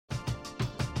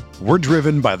We're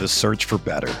driven by the search for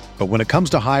better. But when it comes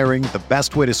to hiring, the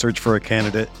best way to search for a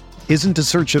candidate isn't to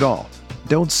search at all.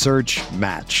 Don't search,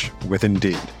 match with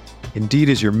Indeed. Indeed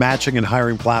is your matching and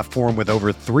hiring platform with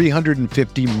over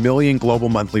 350 million global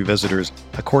monthly visitors,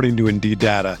 according to Indeed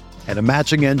data, and a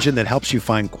matching engine that helps you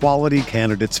find quality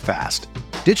candidates fast.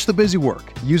 Ditch the busy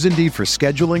work. Use Indeed for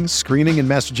scheduling, screening, and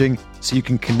messaging so you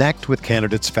can connect with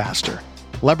candidates faster.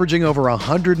 Leveraging over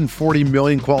 140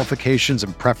 million qualifications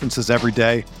and preferences every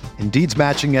day, Indeed's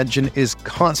matching engine is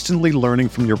constantly learning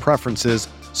from your preferences,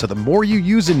 so the more you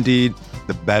use Indeed,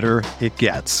 the better it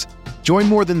gets. Join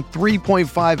more than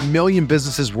 3.5 million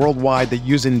businesses worldwide that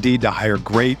use Indeed to hire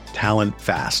great talent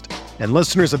fast. And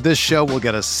listeners of this show will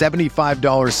get a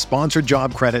 $75 sponsored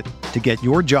job credit to get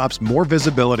your jobs more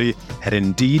visibility at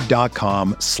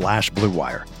Indeed.com/Blue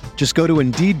Wire. Just go to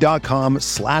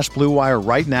Indeed.com/Blue Wire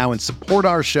right now and support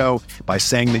our show by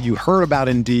saying that you heard about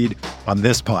Indeed on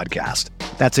this podcast.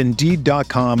 That's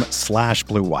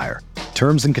Indeed.com/Blue Wire.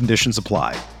 Terms and conditions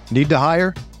apply. Need to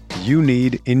hire? You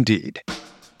need Indeed.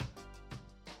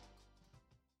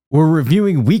 We're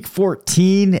reviewing Week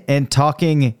 14 and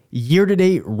talking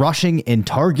year-to-date rushing and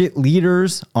target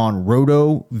leaders on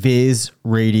RotoViz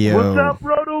Radio. What's up,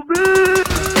 RotoViz?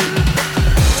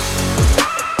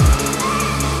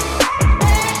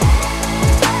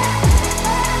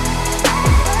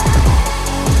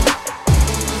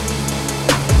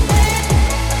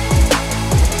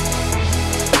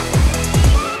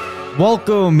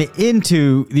 Welcome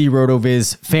into the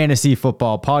RotoViz Fantasy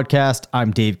Football Podcast.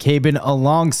 I'm Dave Cabin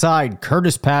alongside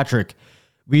Curtis Patrick.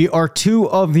 We are two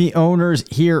of the owners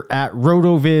here at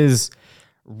RotoViz,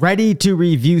 ready to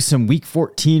review some Week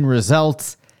 14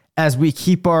 results as we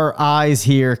keep our eyes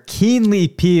here keenly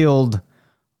peeled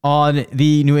on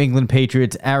the New England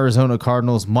Patriots Arizona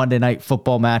Cardinals Monday Night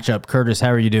Football matchup. Curtis, how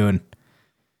are you doing?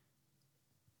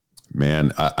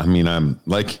 Man, I mean, I'm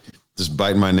like just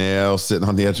biting my nail, sitting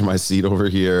on the edge of my seat over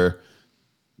here.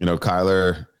 You know,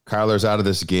 Kyler's out of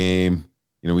this game.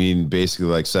 You know, we need basically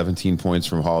like 17 points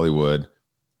from Hollywood,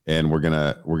 and we're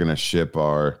gonna ship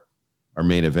our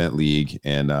main event league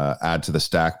and add to the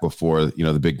stack before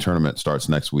the big tournament starts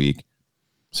next week.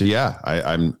 So yeah,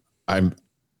 I'm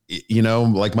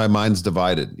like my mind's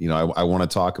divided. I want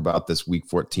to talk about this Week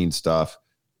 14 stuff,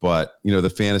 but the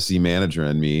fantasy manager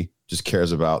in me just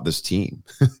cares about this team.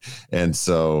 And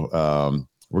so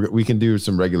we can do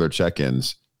some regular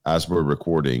check-ins as we're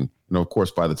recording. Of course,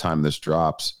 by the time this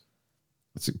drops,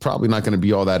 it's probably not going to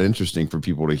be all that interesting for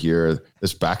people to hear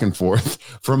this back and forth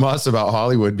from us about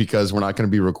Hollywood, because we're not going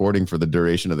to be recording for the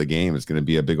duration of the game. It's going to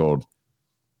be a big old,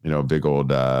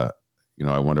 I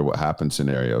wonder what happened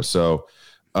scenario. So,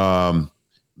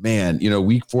 man,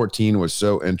 Week 14 was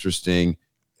so interesting.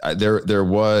 There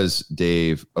was,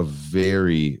 Dave, a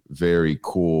very, very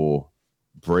cool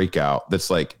breakout that's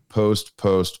like post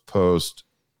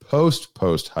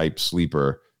hype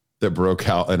sleeper that broke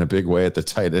out in a big way at the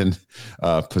tight end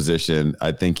position.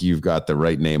 I think you've got the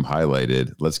right name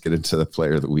highlighted. Let's get into the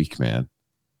player of the week, man.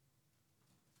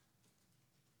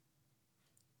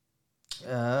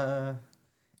 As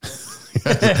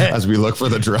we look for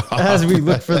the drop.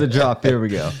 Here we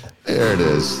go. There it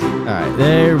is. All right,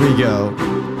 there we go.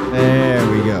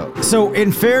 So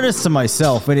in fairness to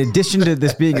myself, in addition to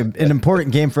this being an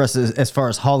important game for us as far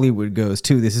as Hollywood goes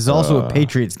too, this is also a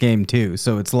Patriots game too.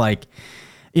 So it's like,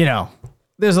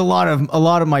 there's a lot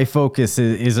of my focus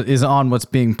is on what's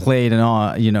being played and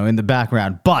on, in the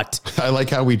background. But I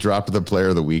like how we dropped the player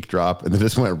of the week drop and then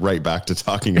just went right back to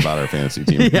talking about our fantasy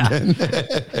team. Yeah.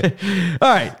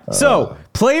 All right. So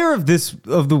player of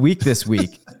the week this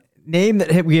week, name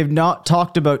that we have not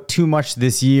talked about too much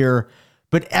this year,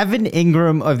 but Evan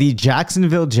Ingram of the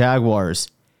Jacksonville Jaguars.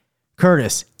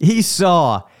 Curtis, he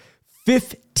saw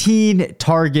 15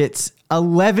 targets,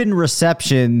 11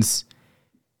 receptions.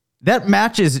 That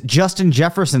matches Justin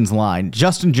Jefferson's line.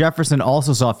 Justin Jefferson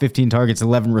also saw 15 targets,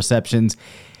 11 receptions,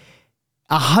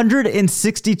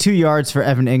 162 yards for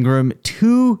Evan Ingram,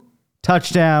 2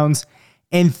 touchdowns,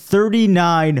 and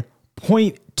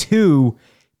 39.2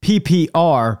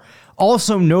 PPR.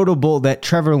 Also notable that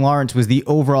Trevor Lawrence was the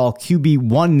overall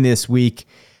QB1 this week.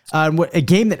 A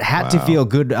game that had to feel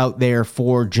good out there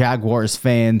for Jaguars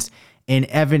fans. And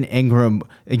Evan Ingram,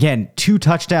 again, 2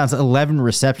 touchdowns, 11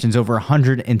 receptions, over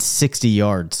 160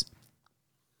 yards.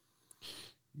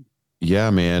 Yeah,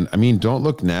 man. I mean, don't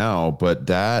look now, but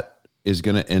that is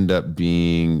going to end up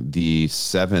being the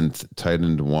 7th tight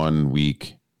end 1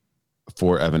 week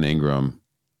for Evan Ingram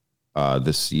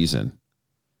this season.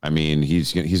 I mean,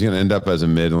 he's going to end up as a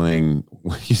middling.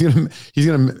 He's going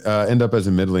to end up as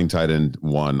a middling tight end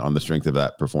 1 on the strength of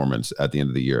that performance at the end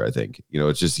of the year. I think,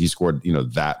 it's just, he scored,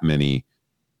 that many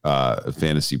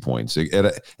fantasy points.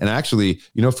 And actually,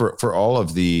 for all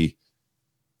of the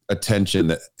attention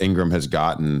that Ingram has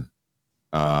gotten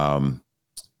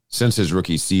since his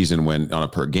rookie season, when on a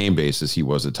per game basis, he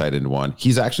was a tight end 1,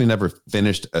 he's actually never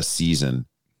finished a season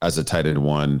as a tight end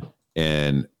 1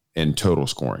 in total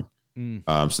scoring.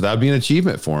 So that would be an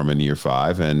achievement for him in year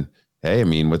 5. And hey, I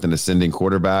mean, with an ascending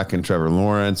quarterback and Trevor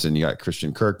Lawrence, and you got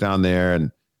Christian Kirk down there,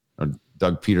 and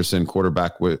Doug Peterson,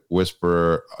 quarterback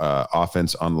whisperer,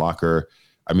 offense unlocker.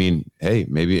 I mean, hey,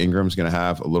 maybe Ingram's going to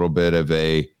have a little bit of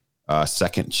a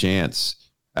second chance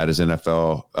at his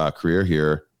NFL career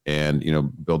here, and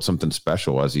build something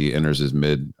special as he enters his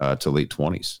mid to late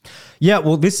 20s. Yeah,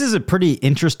 well, this is a pretty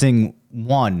interesting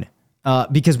one.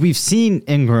 Because we've seen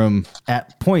Ingram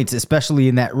at points, especially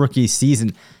in that rookie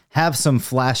season, have some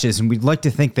flashes, and we'd like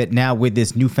to think that now with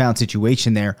this newfound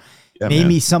situation there,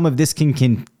 maybe some of this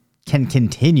can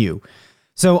continue.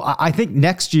 So I think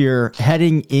next year,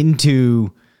 heading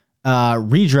into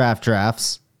redraft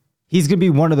drafts, he's going to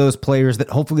be one of those players that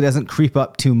hopefully doesn't creep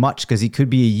up too much, because he could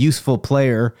be a useful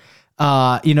player.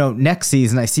 Next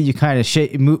season. I see you kind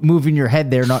of moving your head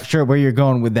there, not sure where you're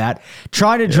going with that.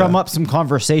 Trying to drum up some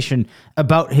conversation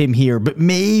about him here, but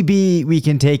maybe we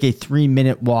can take a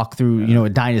 3-minute walk through, a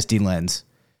dynasty lens.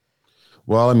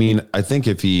 Well, I mean, I think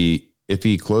if he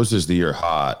closes the year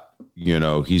hot,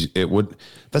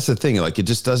 that's the thing. Like, it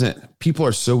just doesn't, people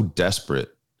are so desperate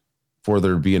for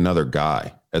there to be another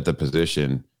guy at the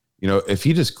position. If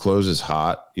he just closes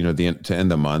hot, to end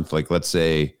the month, like let's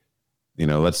say he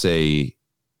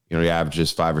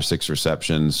averages 5 or 6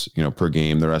 receptions, per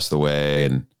game the rest of the way,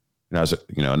 and has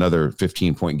another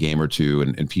 15-point game or 2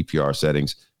 in PPR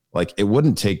settings. Like, it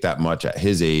wouldn't take that much at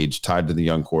his age, tied to the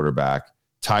young quarterback,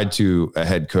 tied to a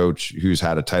head coach who's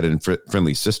had a tight end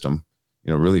friendly system,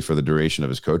 really for the duration of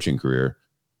his coaching career.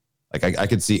 Like, I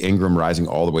could see Ingram rising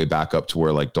all the way back up to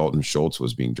where like Dalton Schultz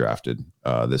was being drafted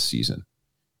this season.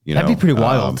 That'd be pretty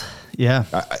wild. Yeah.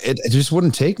 It just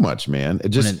wouldn't take much, man. It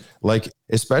just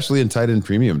especially in tight end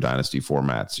premium dynasty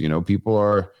formats, people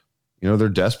are, they're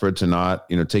desperate to not,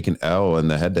 take an L in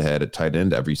the head to head at tight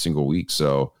end every single week.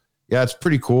 So yeah, it's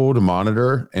pretty cool to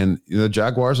monitor. And the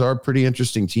Jaguars are a pretty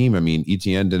interesting team. I mean,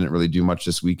 ETN didn't really do much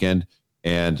this weekend,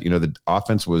 and, the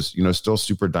offense was, still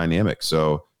super dynamic.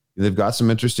 So they've got some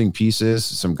interesting pieces,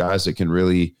 some guys that can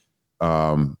really,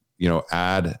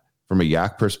 add from a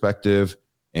yak perspective.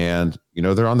 And,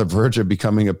 they're on the verge of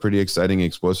becoming a pretty exciting,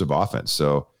 explosive offense.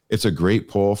 So it's a great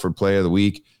pull for play of the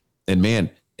week. And man,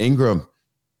 Ingram,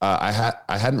 I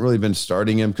hadn't really been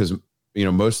starting him because,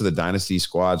 most of the dynasty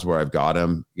squads where I've got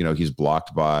him, he's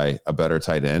blocked by a better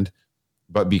tight end.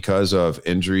 But because of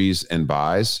injuries and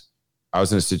buys, I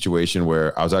was in a situation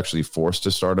where I was actually forced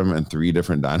to start him in 3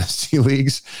 different dynasty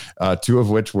leagues, 2 of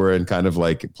which were in kind of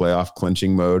like playoff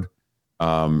clinching mode.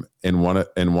 And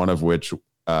one of which,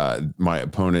 my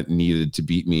opponent needed to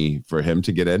beat me for him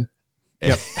to get in.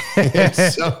 Yep.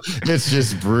 So it's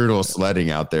just brutal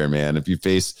sledding out there, man. If you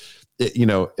face,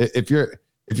 if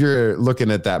you're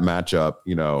looking at that matchup,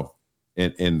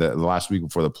 in the last week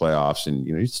before the playoffs, and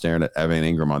you're staring at Evan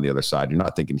Ingram on the other side, you're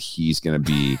not thinking he's going to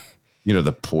be,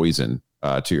 the poison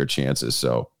to your chances.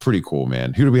 So pretty cool,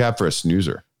 man. Who do we have for a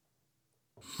snoozer?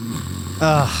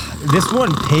 This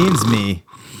one pains me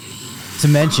to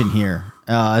mention here.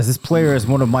 As this player is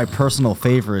one of my personal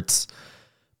favorites,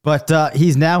 but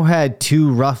he's now had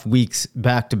 2 rough weeks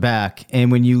back to back.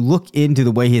 And when you look into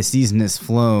the way his season has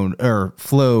flowed,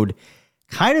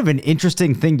 kind of an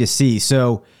interesting thing to see.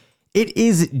 So it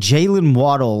is Jaylen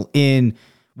Waddle in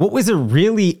what was a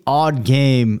really odd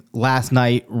game last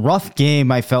night. Rough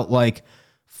game, I felt like,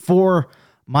 for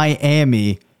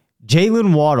Miami.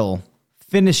 Jaylen Waddle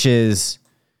finishes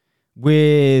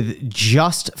with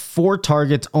just 4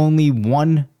 targets, only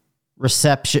 1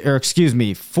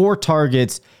 reception, 4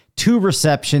 targets, 2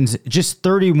 receptions, just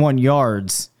 31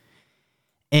 yards,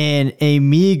 and a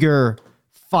meager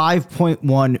 5.1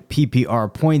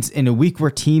 PPR points in a week where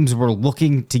teams were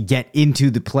looking to get into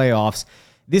the playoffs.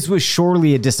 This was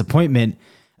surely a disappointment.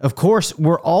 Of course,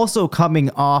 we're also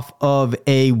coming off of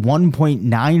a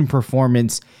 1.9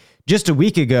 performance just a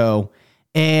week ago.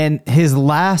 And his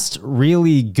last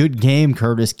really good game,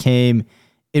 Curtis, came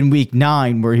in week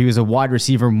 9, where he was a wide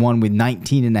receiver 1 with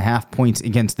 19.5 points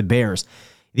against the Bears.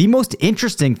 The most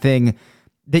interesting thing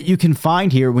that you can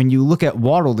find here when you look at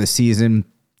Waddle this season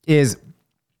is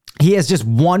he has just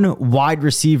 1 wide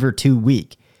receiver 2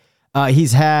 week.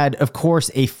 He's had, of course,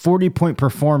 a 40-point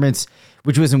performance,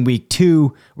 which was in week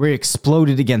 2, where he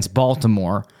exploded against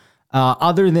Baltimore.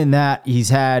 Other than that, he's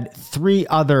had 3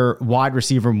 other wide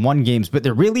receiver 1 games, but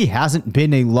there really hasn't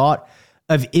been a lot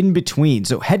of in between.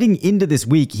 So heading into this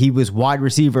week, he was wide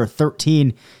receiver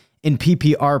 13 in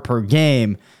PPR per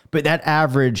game, but that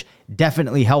average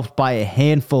definitely helped by a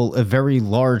handful of very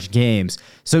large games.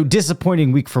 So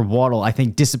disappointing week for Waddle. I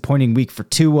think disappointing week for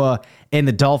Tua and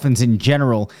the Dolphins in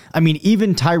general. I mean,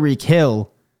 even Tyreek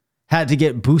Hill had to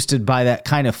get boosted by that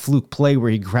kind of fluke play where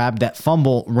he grabbed that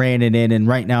fumble, ran it in, and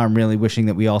right now I'm really wishing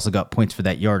that we also got points for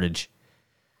that yardage.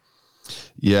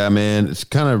 Yeah, man, it's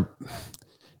kind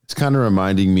of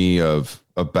reminding me of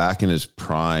back in his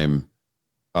prime,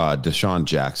 Deshaun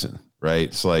Jackson, right?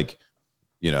 It's like,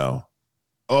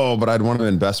 but I'd want him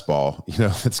in best ball.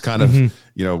 It's kind of,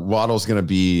 Waddle's going to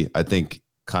be, I think,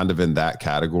 kind of in that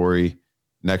category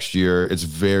next year. It's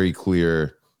very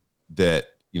clear that,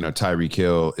 Tyreek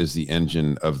Hill is the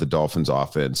engine of the Dolphins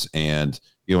offense. And,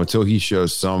 until he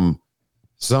shows some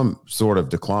sort of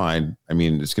decline, I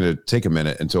mean, it's going to take a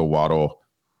minute until Waddle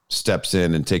steps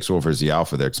in and takes over as the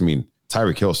alpha there. 'Cause, I mean,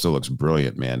 Tyreek Hill still looks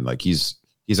brilliant, man. Like he's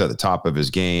at the top of his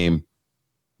game.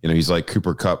 He's like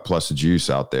Cooper Kupp plus the juice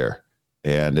out there.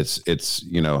 And it's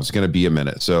going to be a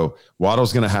minute. So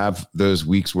Waddle's going to have those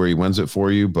weeks where he wins it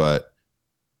for you. But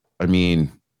I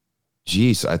mean,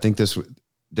 geez, I think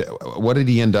what did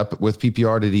he end up with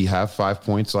PPR? Did he have 5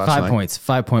 points last night? 5 points,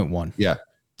 5.1. Yeah.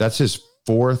 That's his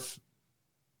 4th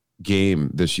game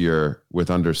this year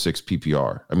with under 6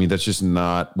 PPR. I mean, that's just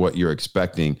not what you're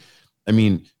expecting. I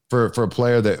mean, for a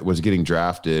player that was getting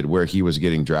drafted where he was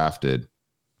getting drafted,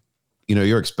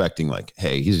 you're expecting like,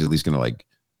 hey, he's at least going to like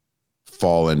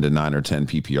fall into 9 or 10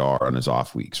 PPR on his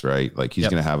off weeks, right? Like he's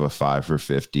going to have a 5 for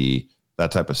 50,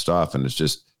 that type of stuff. And it's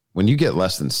just when you get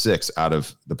less than 6 out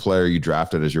of the player you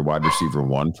drafted as your wide receiver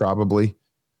 1, probably,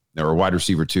 or wide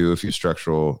receiver 2, if you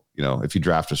if you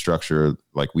draft a structure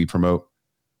like we promote,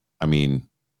 I mean,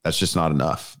 that's just not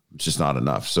enough. It's just not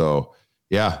enough. So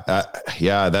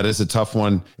that is a tough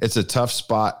one. It's a tough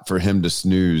spot for him to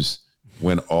snooze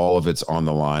when all of it's on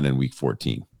the line in week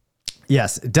 14.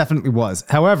 Yes, it definitely was.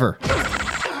 However,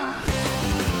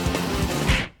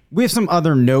 we have some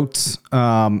other notes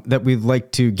that we'd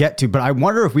like to get to, but I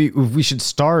wonder if we should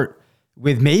start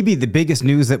with maybe the biggest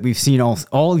news that we've seen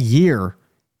all year.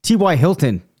 T.Y.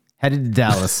 Hilton headed to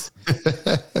Dallas.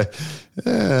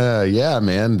 Yeah,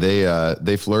 man.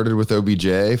 They flirted with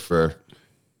OBJ for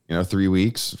 3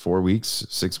 weeks, 4 weeks,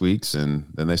 6 weeks, and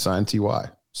then they signed T.Y.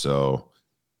 So,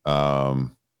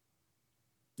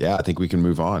 I think we can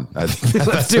move on. I think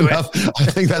Let's do enough. I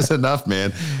think that's enough,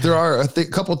 man. There are a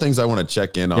couple things I want to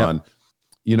check in on.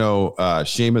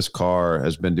 Seamus Carr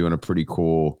has been doing a pretty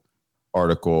cool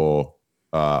article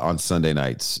on Sunday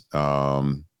nights.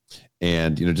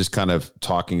 And, just kind of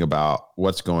talking about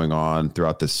what's going on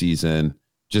throughout the season,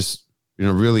 just,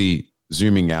 really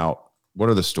zooming out. What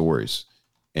are the stories?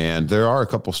 And there are a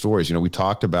couple stories. We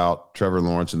talked about Trevor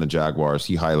Lawrence and the Jaguars.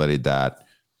 He highlighted that.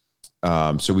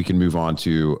 So we can move on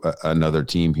to another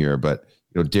team here. But,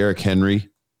 Derrick Henry,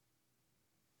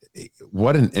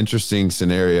 what an interesting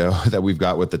scenario that we've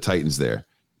got with the Titans there.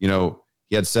 He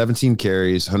had 17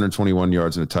 carries, 121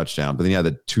 yards and a touchdown, but then he had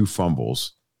the 2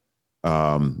 fumbles.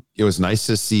 It was nice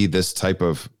to see this type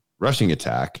of rushing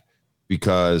attack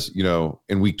because,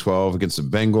 in week 12 against the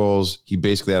Bengals, he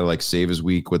basically had to like save his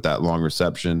week with that long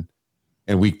reception.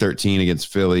 And week 13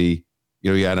 against Philly,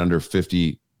 he had under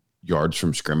 50 yards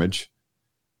from scrimmage.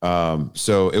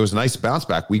 So it was a nice bounce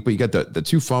back week, but you got the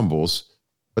 2 fumbles,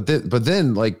 but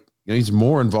then he's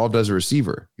more involved as a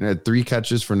receiver. Had 3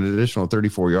 catches for an additional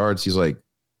 34 yards. He's like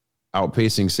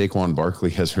outpacing Saquon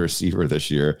Barkley as a receiver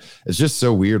this year. It's just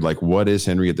so weird. Like, what is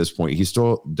Henry at this point? He's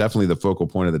still definitely the focal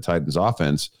point of the Titans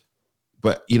offense,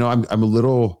 but I'm a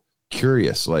little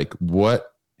curious, like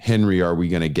what Henry are we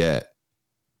going to get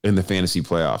in the fantasy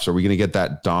playoffs? Are we going to get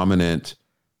that dominant,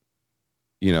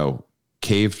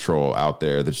 cave troll out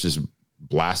there that's just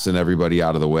blasting everybody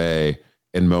out of the way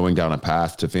and mowing down a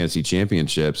path to fantasy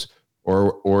championships?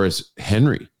 Or is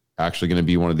Henry actually going to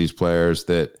be one of these players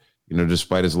that,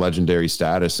 despite his legendary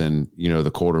status and,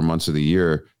 the colder months of the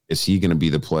year, is he going to be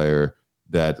the player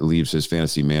that leaves his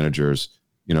fantasy managers,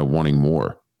 wanting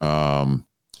more? I'm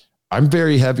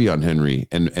very heavy on Henry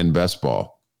and best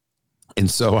ball. And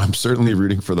so I'm certainly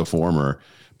rooting for the former.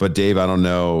 But Dave, I don't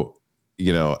know,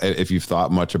 if you've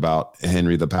thought much about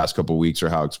Henry the past couple of weeks or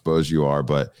how exposed you are,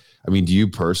 but I mean, do you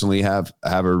personally have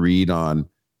a read on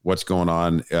what's going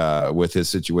on with his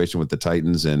situation with the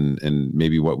Titans and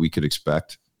maybe what we could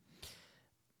expect?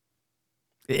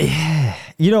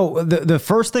 You know, the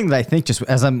first thing that I think, just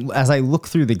as I look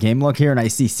through the game log here and I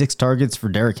see 6 targets for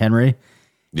Derrick Henry,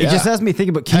 it just has me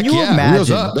thinking about, can you imagine,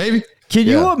 wheels up, baby. Can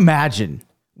you imagine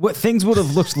what things would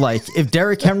have looked like if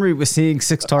Derrick Henry was seeing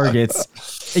 6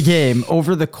 targets a game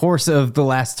over the course of the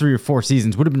last 3 or 4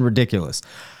 seasons? Would have been ridiculous.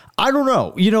 I don't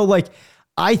know. You know, like,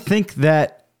 I think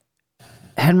that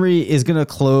Henry is going to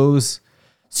close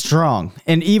strong.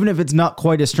 And even if it's not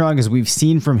quite as strong as we've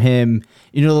seen from him,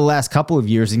 you know, the last couple of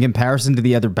years in comparison to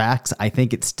the other backs, I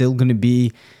think it's still going to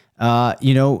be,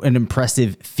 you know, an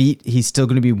impressive feat. He's still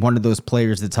going to be one of those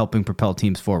players that's helping propel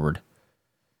teams forward.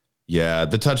 Yeah,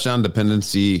 the touchdown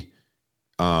dependency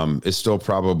is still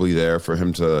probably there for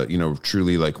him to, you know,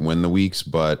 truly like win the weeks.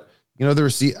 But, you know,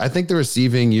 I think the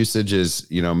receiving usage is,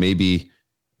 you know, maybe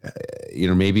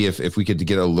if we could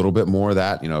get a little bit more of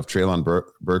that, you know, if Treylon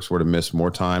Burks were to miss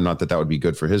more time, not that that would be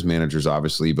good for his managers,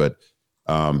 obviously, but,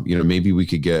 you know, maybe we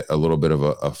could get a little bit of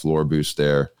a floor boost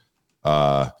there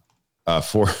for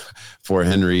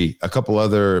Henry. A couple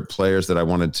other players that I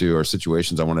wanted to, or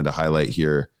situations I wanted to highlight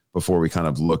here before we kind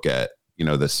of look at, you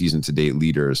know, the season to date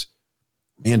leaders.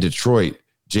 Man, Detroit,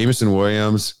 Jameson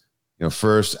Williams, you know,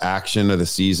 first action of the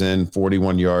season,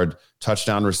 41-yard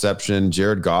touchdown reception.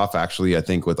 Jared Goff, actually, I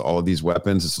think with all of these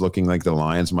weapons, it's looking like the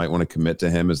Lions might want to commit to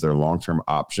him as their long-term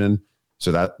option.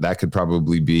 So that could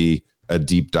probably be a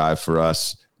deep dive for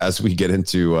us as we get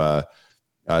into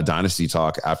dynasty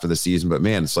talk after the season. But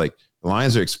man, it's like the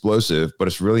Lions are explosive, but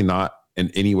it's really not in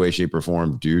any way, shape, or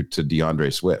form due to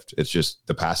DeAndre Swift. It's just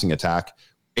the passing attack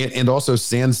and also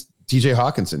sans TJ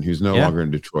Hawkinson, who's no longer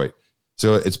in Detroit.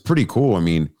 So it's pretty cool. I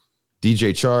mean,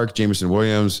 DJ Chark, Jameson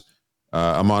Williams,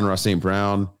 Amon-Ra St.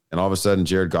 Brown, and all of a sudden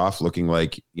Jared Goff looking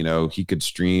like, you know, he could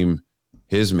stream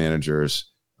his managers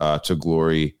to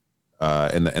glory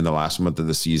in the last month of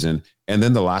the season. And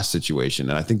then the last situation,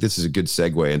 and I think this is a good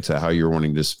segue into how you're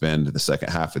wanting to spend the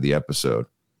second half of the episode.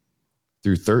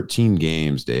 Through 13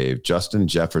 games, Dave, Justin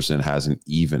Jefferson has an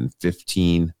even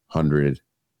 1,500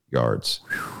 yards.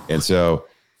 And so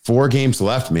 4 games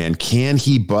left, man. Can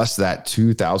he bust that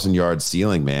 2,000-yard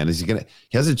ceiling, man? He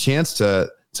has a chance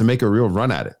to make a real run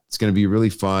at it. It's going to be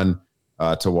really fun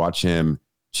to watch him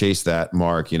chase that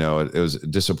mark. You know, it was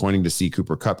disappointing to see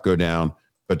Cooper Kupp go down,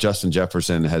 but Justin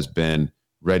Jefferson has been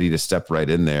ready to step right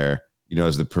in there, you know,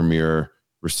 as the premier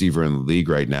receiver in the league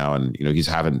right now. And, you know, he's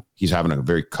having a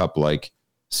very Kupp-like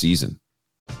season.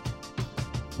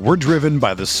 We're driven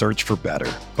by the search for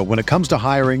better. But when it comes to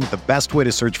hiring, the best way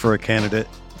to search for a candidate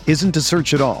isn't to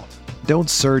search at all. Don't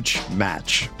search,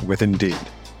 match with Indeed.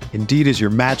 Indeed is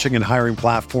your matching and hiring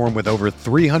platform with over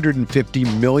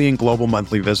 350 million global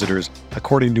monthly visitors,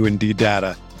 according to Indeed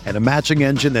data, and a matching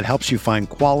engine that helps you find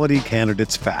quality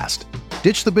candidates fast.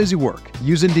 Ditch the busy work.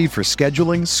 Use Indeed for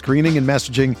scheduling, screening, and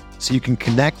messaging so you can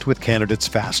connect with candidates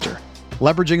faster.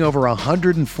 Leveraging over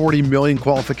 140 million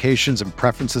qualifications and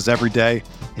preferences every day,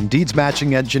 Indeed's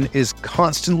matching engine is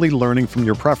constantly learning from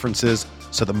your preferences,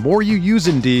 so the more you use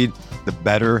Indeed, the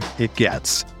better it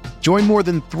gets. Join more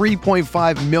than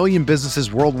 3.5 million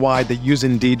businesses worldwide that use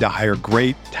Indeed to hire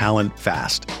great talent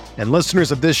fast. And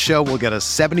listeners of this show will get a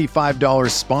 $75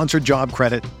 sponsored job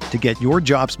credit to get your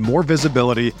jobs more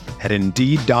visibility at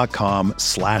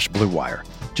Indeed.com/Blue Wire.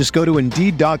 Just go to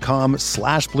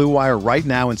Indeed.com/Blue Wire right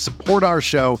now and support our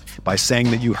show by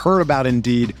saying that you heard about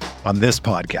Indeed on this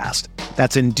podcast.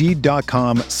 That's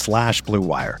Indeed.com/Blue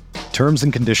Wire. Terms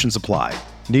and conditions apply.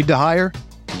 Need to hire?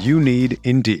 You need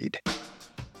Indeed.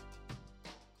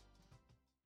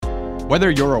 Whether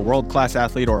you're a world-class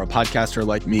athlete or a podcaster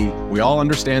like me, we all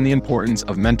understand the importance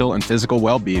of mental and physical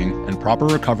well-being and proper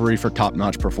recovery for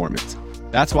top-notch performance.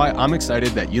 That's why I'm excited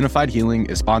that Unified Healing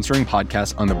is sponsoring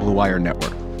podcasts on the Blue Wire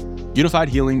Network. Unified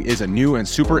Healing is a new and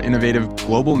super innovative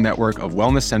global network of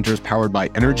wellness centers powered by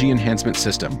Energy Enhancement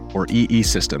System, or EE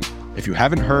System. If you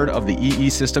haven't heard of the EE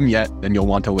System yet, then you'll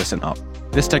want to listen up.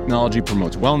 This technology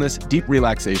promotes wellness, deep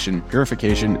relaxation,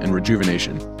 purification, and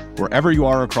rejuvenation. Wherever you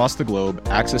are across the globe,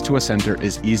 access to a center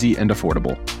is easy and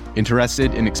affordable.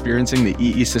 Interested in experiencing the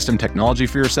EE System technology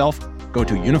for yourself? Go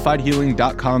to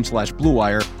unifiedhealing.com/Blue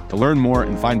Wire to learn more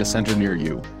and find a center near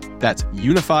you. That's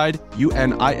unified,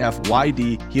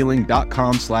 UNIFYD,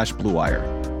 healing.com/Blue Wire.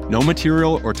 No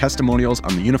material or testimonials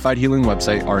on the Unified Healing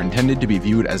website are intended to be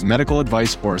viewed as medical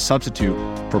advice or a substitute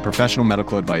for professional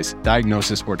medical advice,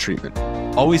 diagnosis, or treatment.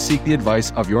 Always seek the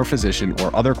advice of your physician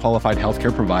or other qualified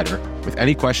healthcare provider with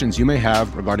any questions you may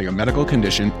have regarding a medical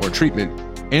condition or treatment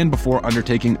and before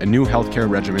undertaking a new healthcare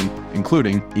regimen,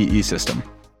 including EE System.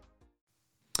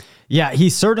 Yeah, he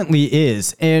certainly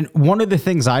is. And one of the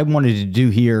things I wanted to do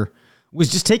here was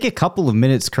just take a couple of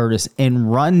minutes, Curtis,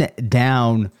 and run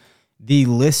down the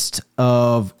list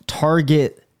of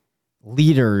target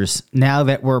leaders now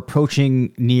that we're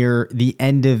approaching near the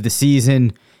end of the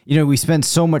season. You know, we spend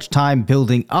so much time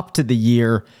building up to the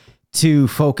year to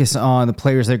focus on the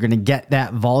players that are going to get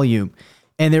that volume.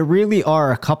 And there really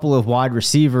are a couple of wide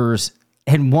receivers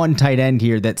and one tight end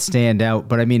here that stand out.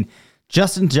 But I mean,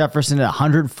 Justin Jefferson at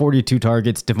 142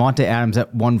 targets, Devontae Adams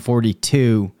at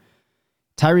 142,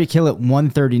 Tyreek Hill at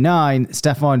 139,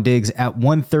 Stephon Diggs at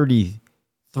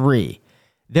 133.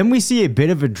 Then we see a bit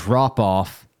of a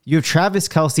drop-off. You have Travis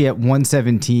Kelce at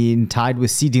 117, tied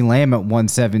with CeeDee Lamb at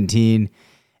 117.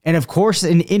 And of course,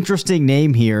 an interesting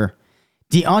name here,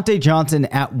 Deontay Johnson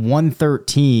at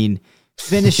 113,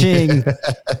 finishing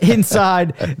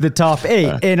inside the top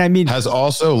 8. And I mean, has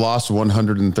also lost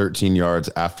 113 yards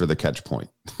after the catch point.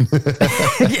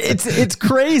 it's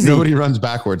crazy. Nobody runs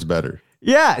backwards better.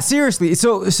 Yeah, seriously.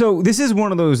 So this is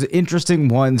one of those interesting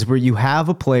ones where you have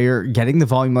a player getting the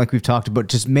volume like we've talked about,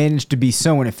 just managed to be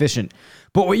so inefficient.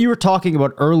 But what you were talking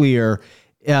about earlier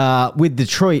with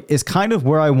Detroit is kind of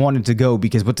where I wanted to go,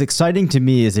 because what's exciting to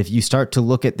me is if you start to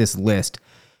look at this list,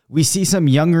 we see some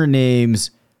younger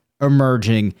names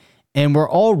emerging, and we're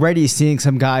already seeing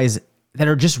some guys that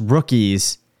are just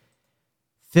rookies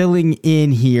filling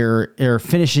in here or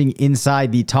finishing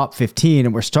inside the top 15.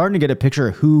 And we're starting to get a picture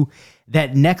of who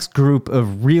that next group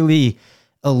of really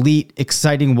elite,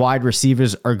 exciting wide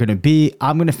receivers are going to be.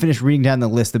 I'm going to finish reading down the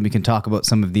list, then we can talk about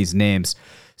some of these names.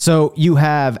 So you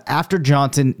have, after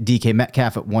Johnson, DK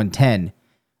Metcalf at 110,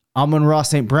 Amon-Ra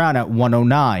St. Brown at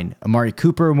 109, Amari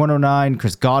Cooper 109,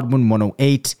 Chris Godwin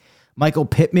 108, Michael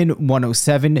Pittman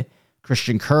 107,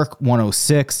 Christian Kirk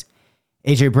 106,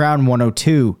 AJ Brown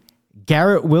 102,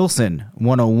 Garrett Wilson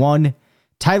 101,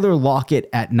 Tyler Lockett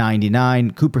at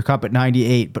 99, Cooper Kupp at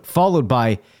 98, but followed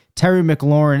by Terry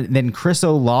McLaurin, then Chris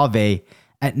Olave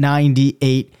at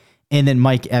 98, and then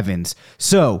Mike Evans.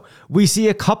 So we see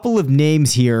a couple of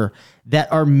names here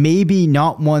that are maybe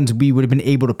not ones we would have been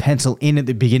able to pencil in at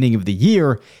the beginning of the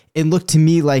year, and look to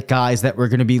me like guys that we're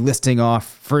going to be listing off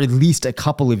for at least a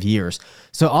couple of years.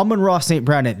 So Amon-Ra St.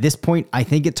 Brown, at this point, I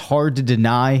think it's hard to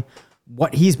deny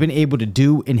what he's been able to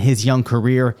do in his young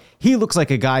career. He looks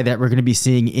like a guy that we're going to be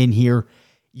seeing in here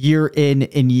year in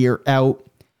and year out.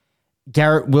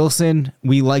 Garrett Wilson,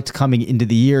 we liked coming into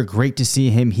the year. Great to see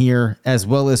him here, as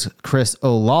well as Chris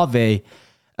Olave.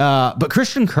 But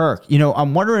Christian Kirk, you know,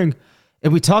 I'm wondering,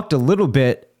 and we talked a little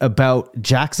bit about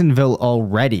Jacksonville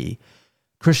already.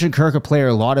 Christian Kirk, a player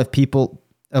a lot of people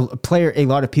have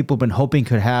been hoping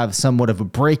could have somewhat of a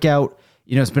breakout.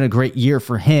 You know, it's been a great year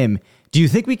for him. Do you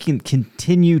think we can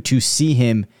continue to see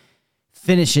him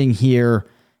finishing here,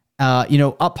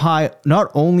 up high, not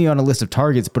only on a list of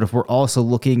targets, but if we're also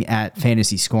looking at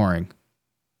fantasy scoring?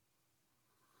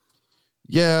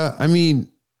 Yeah, I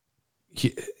mean,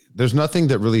 there's nothing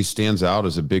that really stands out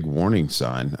as a big warning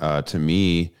sign to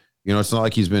me. You know, it's not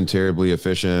like he's been terribly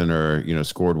efficient or, you know,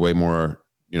 scored way more,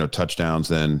 you know, touchdowns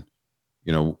than,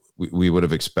 you know, we would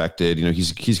have expected. You know,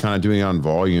 he's kind of doing it on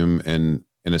volume and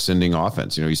an ascending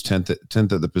offense. You know, he's 10th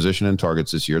at the position in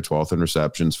targets this year, 12th in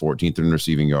receptions, 14th in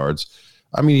receiving yards.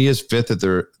 I mean, he is 5th at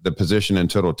the position in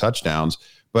total touchdowns,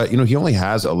 but, you know, he only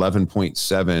has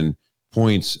 11.7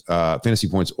 points, fantasy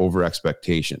points over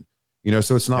expectation. You know,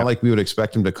 so it's not like we would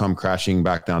expect him to come crashing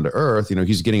back down to earth. You know,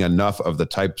 he's getting enough of the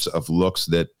types of looks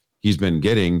that he's been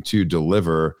getting to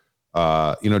deliver,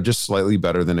 just slightly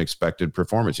better than expected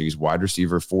performance. He's wide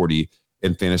receiver 40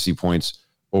 in fantasy points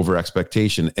over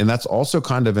expectation. And that's also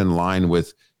kind of in line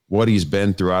with what he's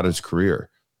been throughout his career.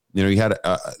 You know, he had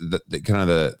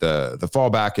the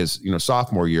fallback is, you know,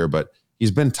 sophomore year, but he's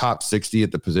been top 60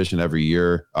 at the position every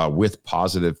year with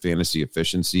positive fantasy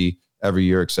efficiency every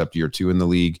year, except year 2 in the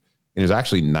league. And is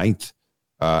actually 9th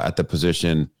at the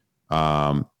position,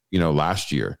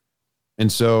 last year. And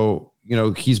so, you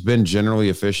know, he's been generally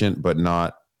efficient, but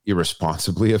not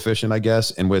irresponsibly efficient, I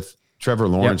guess. And with Trevor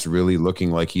Lawrence really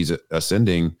looking like he's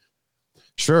ascending,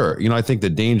 sure. You know, I think the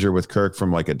danger with Kirk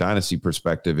from like a dynasty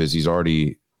perspective is he's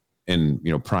already in,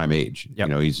 you know, prime age. You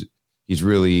know, he's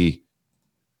really,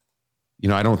 you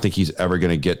know, I don't think he's ever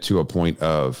going to get to a point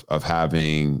of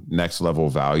having next level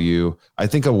value. I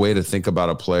think a way to think about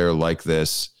a player like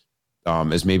this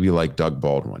is maybe like Doug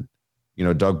Baldwin. You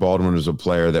know, Doug Baldwin was a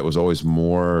player that was always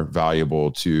more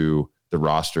valuable to the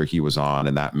roster he was on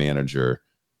and that manager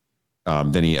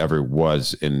than he ever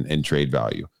was in trade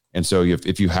value. And so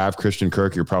if you have Christian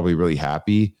Kirk, you're probably really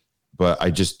happy, but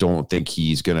I just don't think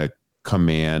he's going to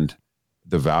command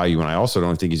the value. And I also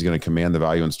don't think he's going to command the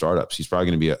value in startups. He's probably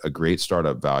going to be a great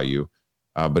startup value,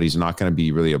 but he's not going to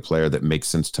be really a player that makes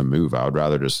sense to move. I would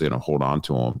rather just, you know, hold on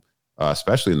to him,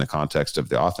 especially in the context of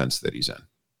the offense that he's in.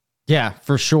 Yeah,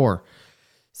 for sure.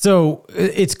 So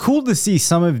it's cool to see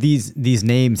some of these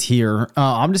names here.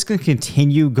 I'm just going to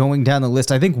continue going down the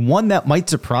list. I think one that might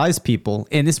surprise people,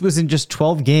 and this was in just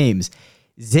 12 games,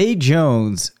 Zay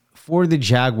Jones for the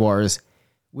Jaguars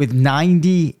with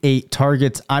 98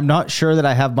 targets. I'm not sure that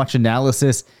I have much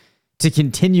analysis to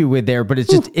continue with there, but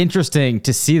it's just interesting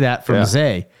to see that from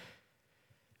Zay.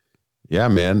 Yeah,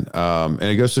 man. And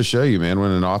it goes to show you, man,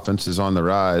 when an offense is on the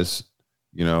rise,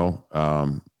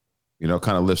 kind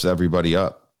of lifts everybody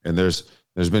up. And there's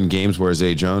been games where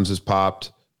Zay Jones has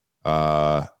popped.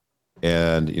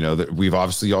 We've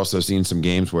obviously also seen some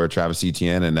games where Travis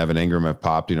Etienne and Evan Ingram have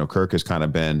popped. Kirk has kind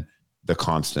of been the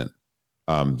constant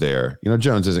there.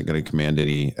 Jones isn't going to command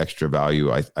any extra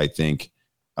value, I think,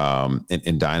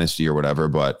 in Dynasty or whatever.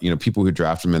 But, people who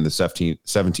draft him in the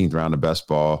 17th round of best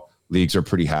ball leagues are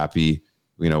pretty happy,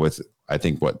 with, I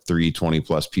think, 320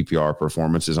 plus PPR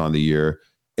performances on the year.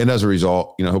 And as a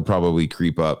result, he'll probably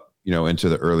creep up, into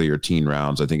the earlier teen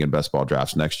rounds, I think, in best ball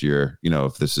drafts next year,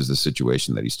 if this is the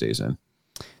situation that he stays in.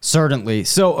 Certainly.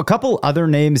 So a couple other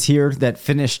names here that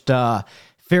finished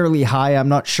fairly high. I'm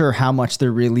not sure how much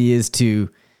there really is to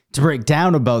break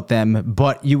down about them,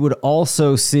 but you would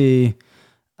also see,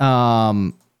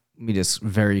 let me just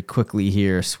very quickly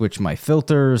here, switch my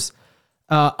filters.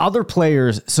 Other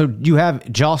players. So you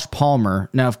have Josh Palmer.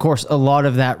 Now, of course, a lot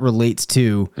of that relates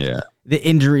to the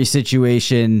injury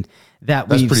situation that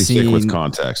we've seen. That's pretty thick with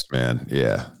context, man.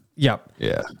 Yeah. Yep.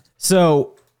 Yeah.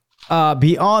 So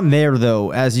beyond there,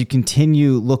 though, as you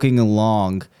continue looking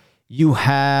along, you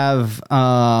have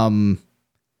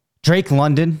Drake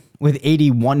London with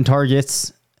 81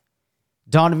 targets,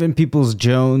 Donovan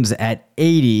Peoples-Jones at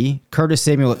 80, Curtis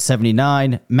Samuel at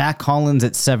 79, Matt Collins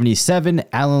at 77,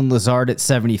 Alan Lazard at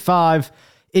 75.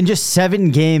 In just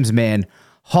 7 games, man,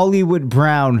 Hollywood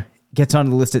Brown gets on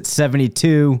the list at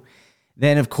 72.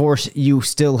 Then, of course, you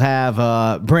still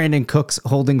have Brandon Cooks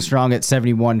holding strong at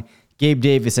 71, Gabe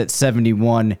Davis at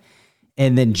 71,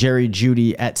 and then Jerry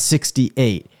Jeudy at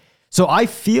 68. So I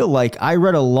feel like I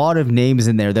read a lot of names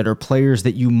in there that are players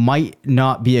that you might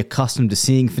not be accustomed to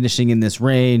seeing finishing in this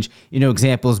range.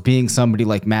 Examples being somebody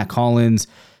like Matt Collins.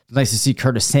 Nice to see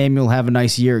Curtis Samuel have a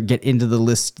nice year, get into the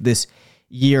list this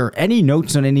year. Any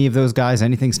notes on any of those guys?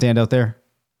 Anything stand out there?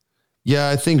 Yeah,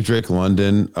 I think Drake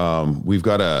London, we've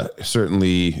got to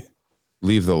certainly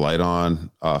leave the light on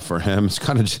for him. It's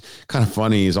kind of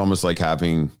funny. He's almost like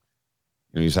having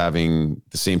the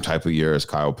same type of year as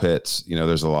Kyle Pitts.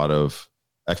 There's a lot of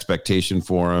expectation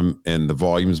for him, and the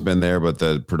volume's been there, but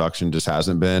the production just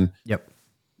hasn't been. Yep.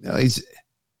 He's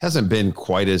hasn't been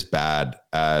quite as bad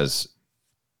as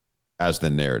the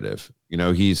narrative.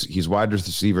 He's wide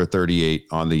receiver 38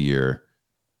 on the year.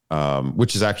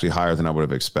 Which is actually higher than I would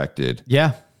have expected.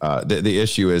 Yeah. The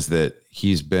issue is that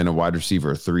he's been a wide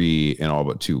receiver 3 in all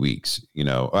but 2 weeks,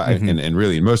 and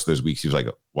really in most of those weeks, he was like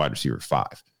a wide receiver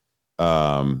 5.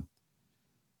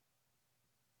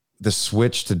 The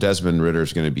switch to Desmond Ridder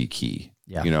is going to be key.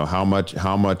 Yeah. How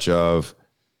much of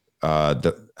what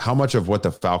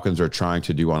the Falcons are trying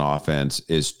to do on offense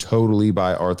is totally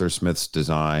by Arthur Smith's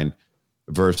design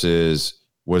versus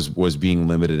was being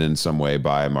limited in some way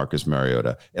by Marcus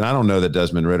Mariota. And I don't know that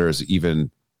Desmond Ridder is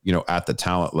even, at the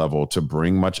talent level to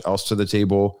bring much else to the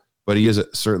table, but he is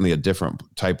certainly a different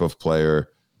type of player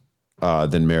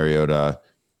than Mariota.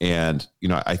 And,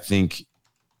 I think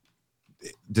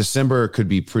December could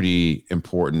be pretty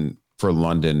important for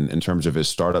London in terms of his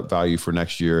startup value for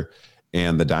next year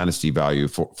and the dynasty value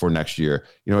for next year.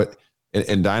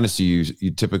 In dynasty,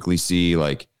 you typically see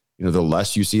the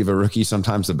less you see of a rookie,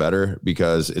 sometimes the better,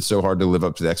 because it's so hard to live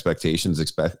up to the expectations,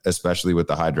 especially with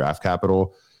the high draft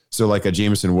capital. So like a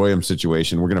Jameson Williams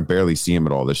situation, we're going to barely see him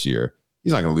at all this year.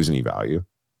 He's not going to lose any value.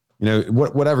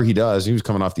 Whatever he does, he was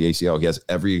coming off the ACL. He has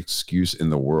every excuse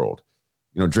in the world.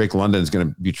 Drake London is going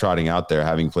to be trotting out there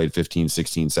having played 15,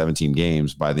 16, 17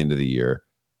 games by the end of the year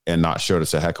and not showed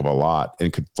us a heck of a lot,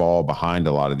 and could fall behind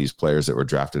a lot of these players that were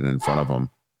drafted in front of him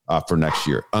for next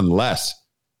year, unless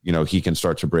he can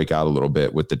start to break out a little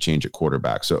bit with the change at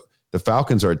quarterback. So the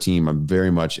Falcons are a team I'm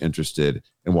very much interested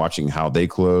in watching how they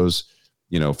close,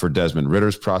 for Desmond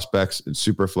Ridder's prospects in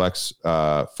super flex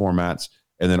formats.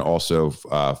 And then also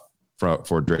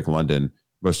for Drake London,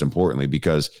 most importantly,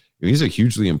 because he's a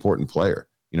hugely important player.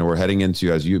 We're heading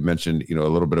into, as you mentioned, a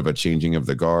little bit of a changing of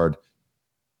the guard,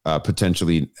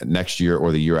 potentially next year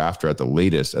or the year after at the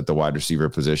latest at the wide receiver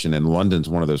position. And London's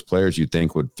one of those players you'd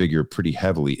think would figure pretty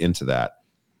heavily into that.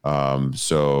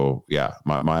 So yeah,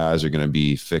 my eyes are going to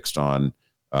be fixed on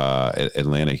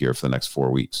Atlanta here for the next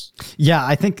 4 weeks. Yeah,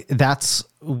 I think that's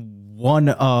one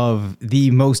of the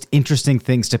most interesting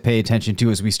things to pay attention to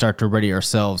as we start to ready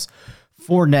ourselves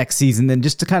for next season. Then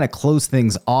just to kind of close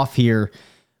things off here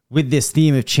with this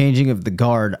theme of changing of the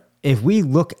guard, if we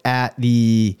look at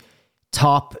the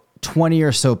top 20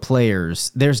 or so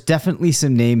players, there's definitely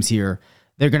some names here.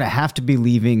 They're going to have to be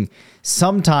leaving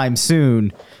sometime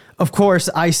soon. Of course,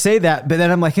 I say that, but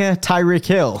then I'm like, Tyreek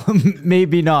Hill,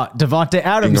 maybe not. Devontae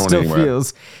Adams still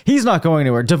feels he's not going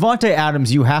anywhere. Devontae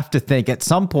Adams, you have to think at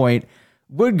some point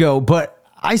would go, but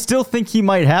I still think he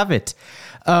might have it.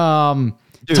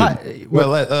 Dude,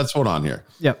 let's hold on here.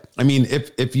 Yep. I mean,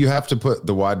 if you have to put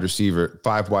the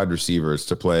five wide receivers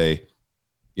to play,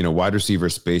 wide receiver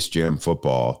Space Jam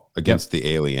football against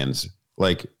the aliens,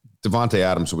 like Devontae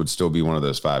Adams would still be one of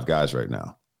those five guys right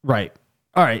now. Right.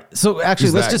 All right. So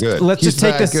actually, let's just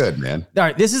take this. Good, man. All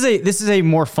right. This is a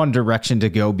more fun direction to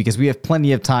go because we have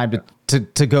plenty of time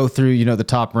to go through, the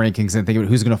top rankings and think about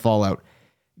who's going to fall out.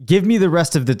 Give me the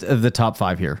rest of the top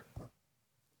five here.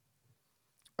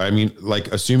 I mean, like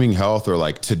assuming health or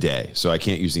like today. So I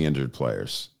can't use the injured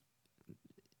players.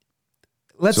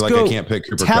 Let's go. I can't pick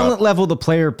Cooper talent Kupp. Level the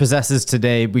player possesses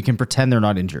today. We can pretend they're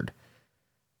not injured.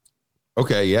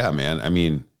 Okay. Yeah, man. I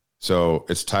mean, so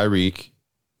it's Tyreek,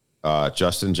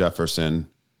 Justin Jefferson,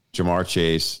 Jamar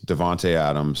Chase, Devontae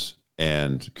Adams,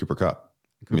 and Cooper Kupp.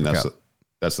 I mean,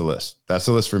 that's the list. That's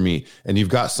the list for me. And you've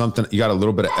got you got a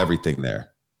little bit of everything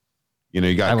there.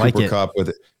 You got Cooper Kupp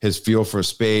with his feel for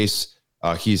space.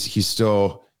 He's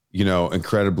still,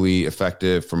 incredibly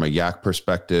effective from a yak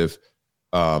perspective.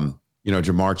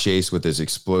 Jamar Chase with his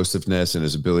explosiveness and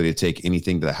his ability to take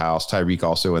anything to the house. Tyreek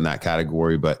also in that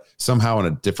category, but somehow in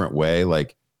a different way.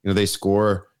 Like, they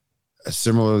score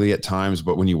similarly at times,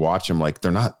 but when you watch them, like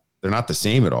they're not the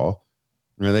same at all.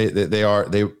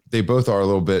 They both are a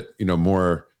little bit,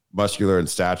 more muscular in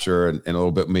stature and a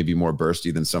little bit maybe more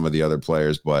bursty than some of the other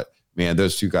players. But man,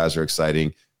 those two guys are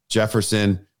exciting.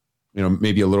 Jefferson,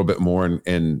 maybe a little bit more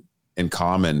in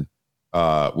common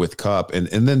with Kupp. And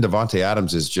then Devontae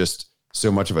Adams is just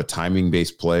so much of a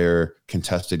timing-based player,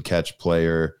 contested catch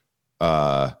player.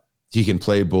 He can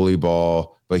play bully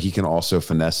ball, but he can also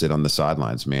finesse it on the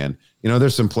sidelines, man.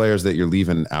 There's some players that you're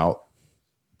leaving out,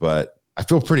 but I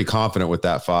feel pretty confident with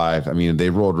that five. I mean, they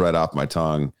rolled right off my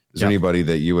tongue. Is there anybody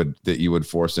that you would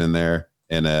force in there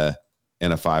in a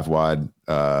five wide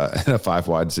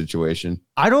situation?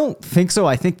 I don't think so.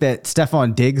 I think that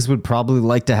Stefon Diggs would probably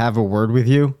like to have a word with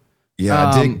you.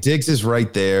 Yeah, Diggs is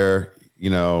right there.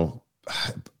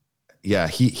 Yeah,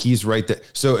 he's right there.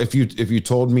 So if you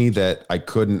told me that I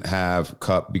couldn't have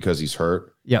Kupp because he's hurt,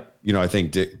 I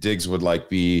think Diggs would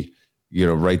be,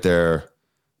 right there,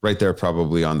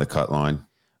 probably on the cut line.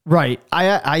 Right.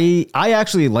 I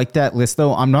actually like that list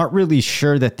though. I'm not really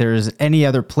sure that there's any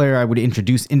other player I would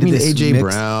introduce into this AJ mix.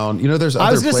 Brown. There's other.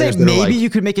 I was going to say maybe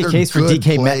you could make a case for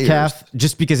DK players. Metcalf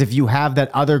just because if you have that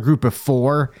other group of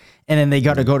four and then they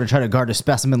got to go to try to guard a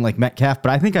specimen like Metcalf,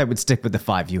 but I think I would stick with the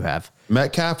five you have.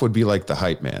 Metcalf would be like the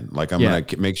hype man. Like I'm going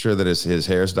to make sure that his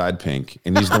hair's dyed pink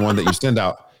and he's the one that you send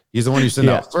out. He's the one you send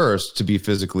out first to be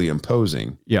physically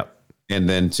imposing. Yep. And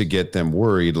then to get them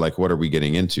worried, like, what are we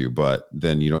getting into? But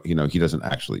then, he doesn't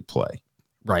actually play.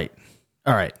 Right.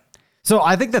 All right. So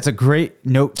I think that's a great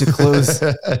note to close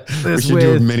this we should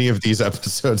do many of these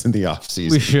episodes in the off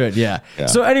season. We should. Yeah.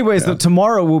 So anyways,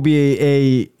 tomorrow will be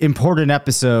a important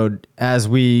episode as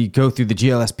we go through the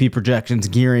GLSP projections,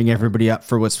 gearing everybody up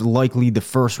for what's likely the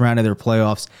first round of their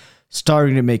playoffs,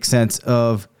 starting to make sense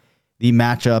of the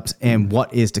matchups and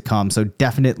what is to come. So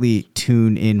definitely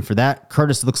tune in for that.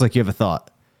 Curtis, looks like you have a thought.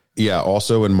 Yeah.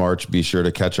 Also in March, be sure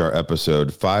to catch our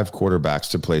episode 5 quarterbacks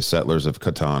to play Settlers of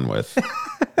Catan with.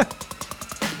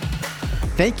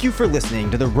 Thank you for listening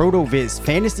to the RotoViz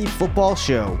Fantasy Football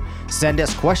Show. Send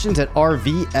us questions at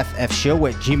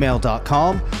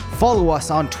rvffshow@gmail.com. Follow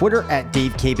us on Twitter at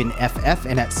DaveCabinFF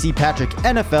and at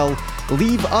CPatrickNFL.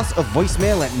 Leave us a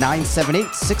voicemail at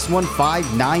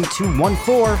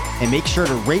 978-615-9214 and make sure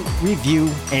to rate,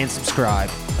 review, and subscribe.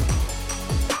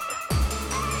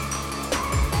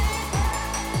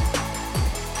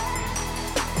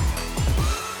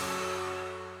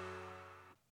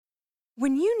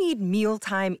 When you need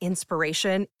mealtime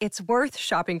inspiration, it's worth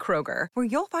shopping Kroger, where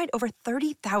you'll find over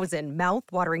 30,000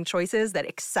 mouth-watering choices that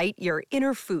excite your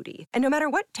inner foodie. And no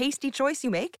matter what tasty choice you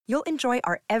make, you'll enjoy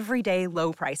our everyday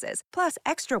low prices, plus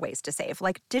extra ways to save,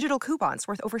 like digital coupons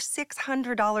worth over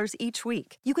 $600 each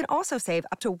week. You can also save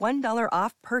up to $1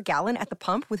 off per gallon at the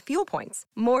pump with fuel points.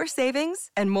 More savings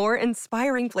and more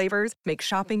inspiring flavors make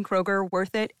shopping Kroger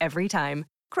worth it every time.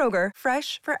 Kroger,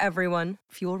 fresh for everyone.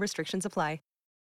 Fuel restrictions apply.